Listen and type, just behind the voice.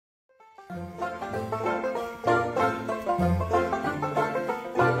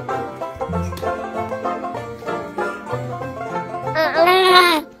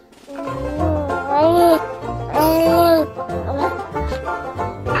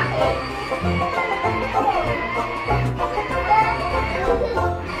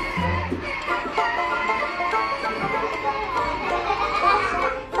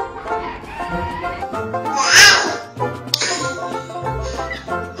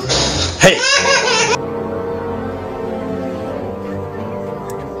Hey!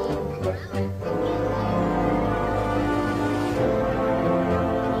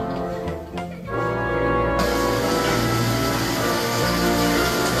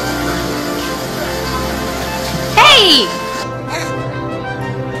 Hey!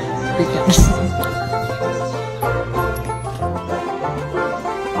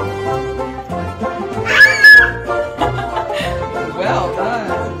 Well done.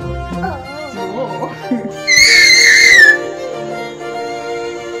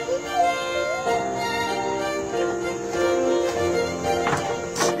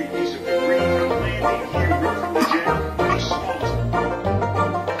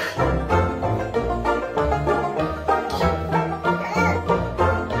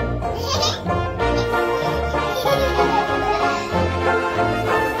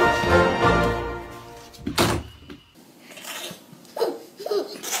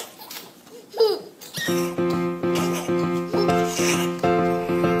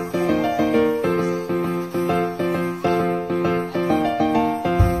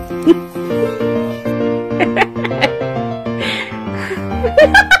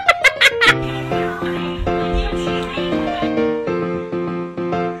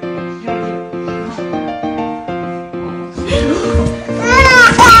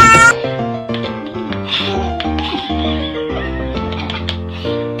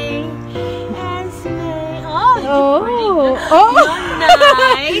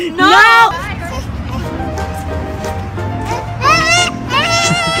 Nice. No!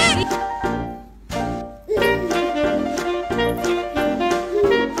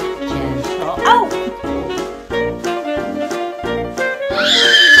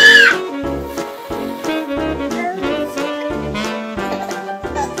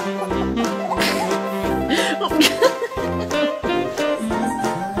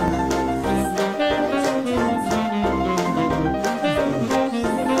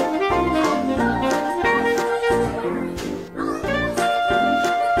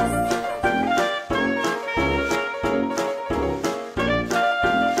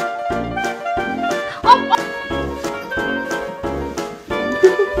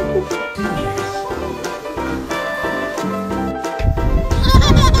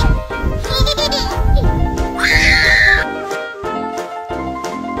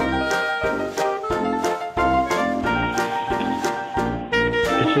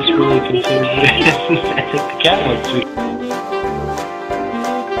 This is really confusing. I think the cat looks sweet.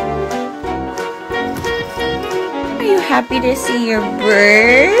 Are you happy to see your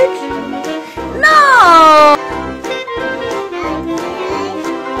bird? No!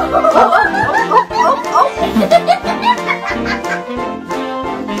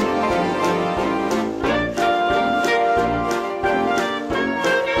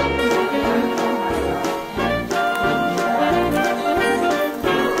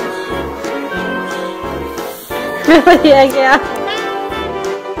 Yeah.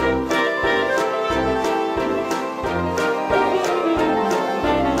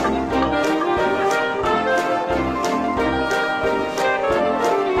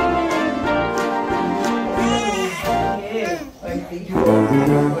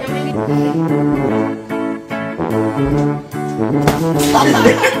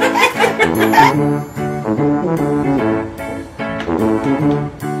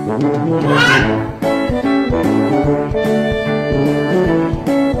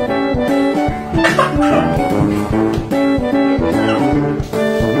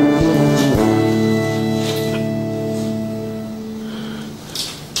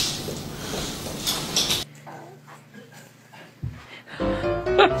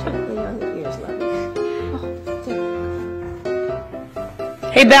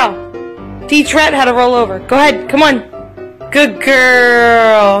 Hey, Belle. Teach Rat how to roll over. Go ahead. Come on. Good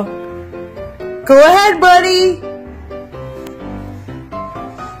girl. Go ahead, buddy.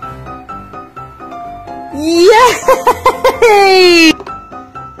 Yay!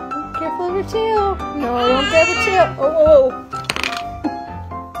 Careful of your tail. No, I won't grab your tail. Oh.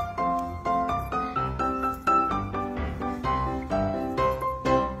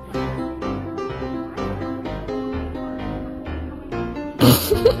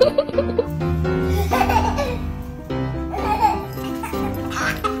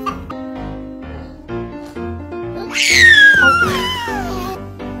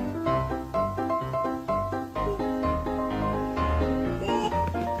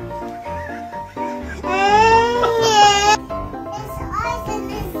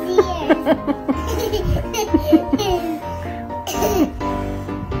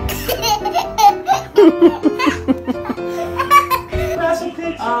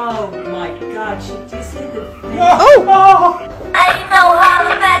 Oh my God, she just hit the thing. Oh! I know how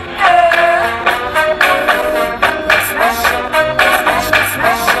to met girl. Smash it, smash it,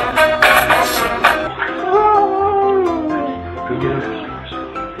 smash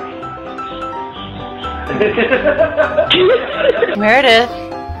Meredith,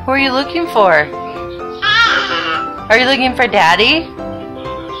 who are you looking for? Are you looking for Daddy?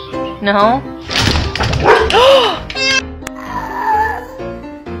 No?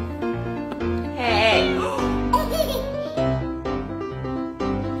 Hey.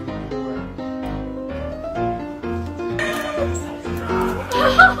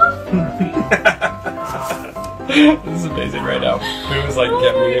 This is amazing right now. It was like,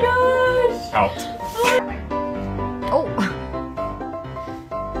 get me out. Oh.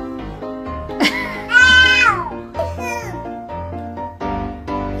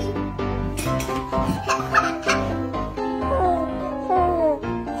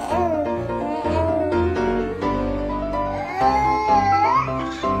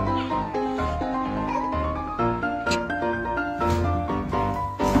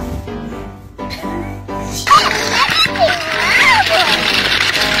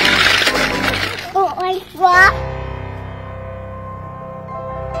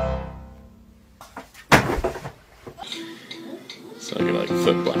 So I can like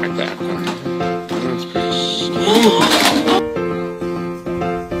flip black that one. That's pretty.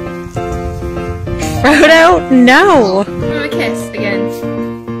 Frodo, no. Give him a kiss again.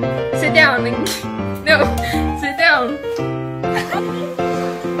 Sit down. No, sit down.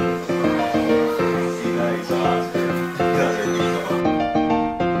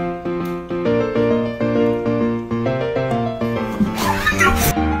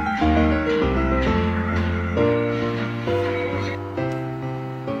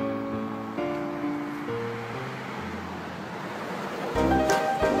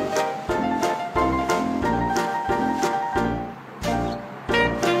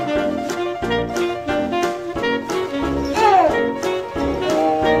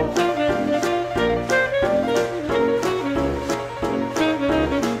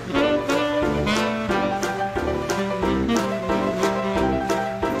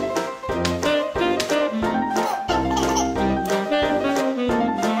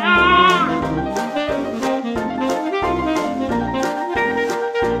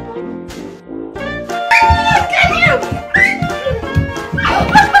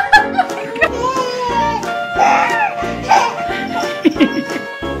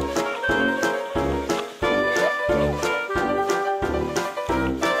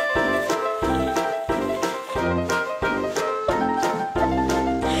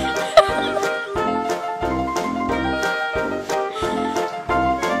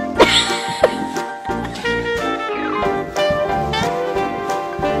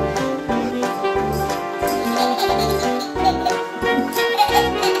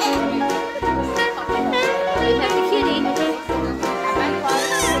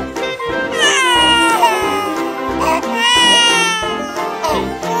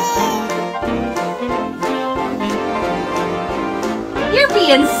 You're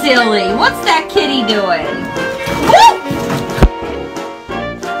being silly. What's that kitty doing?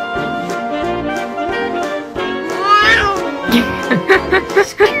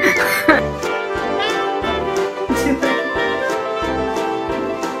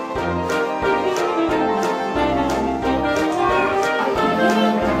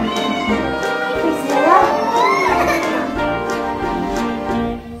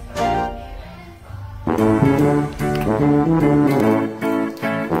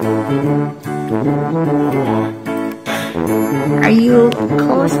 Are you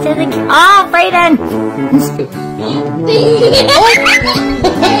close to the oh, Brayden!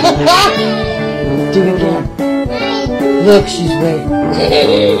 Do it again. Look, she's waiting.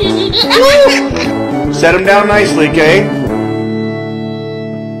 Set him down nicely, Kay.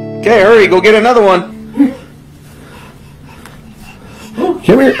 Okay, hurry, go get another one.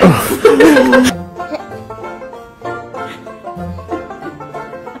 Come here.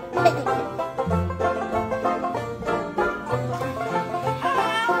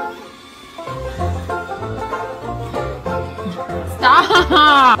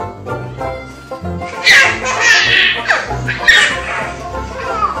 Stop!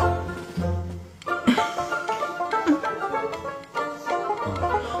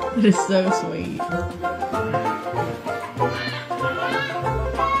 That is so sweet.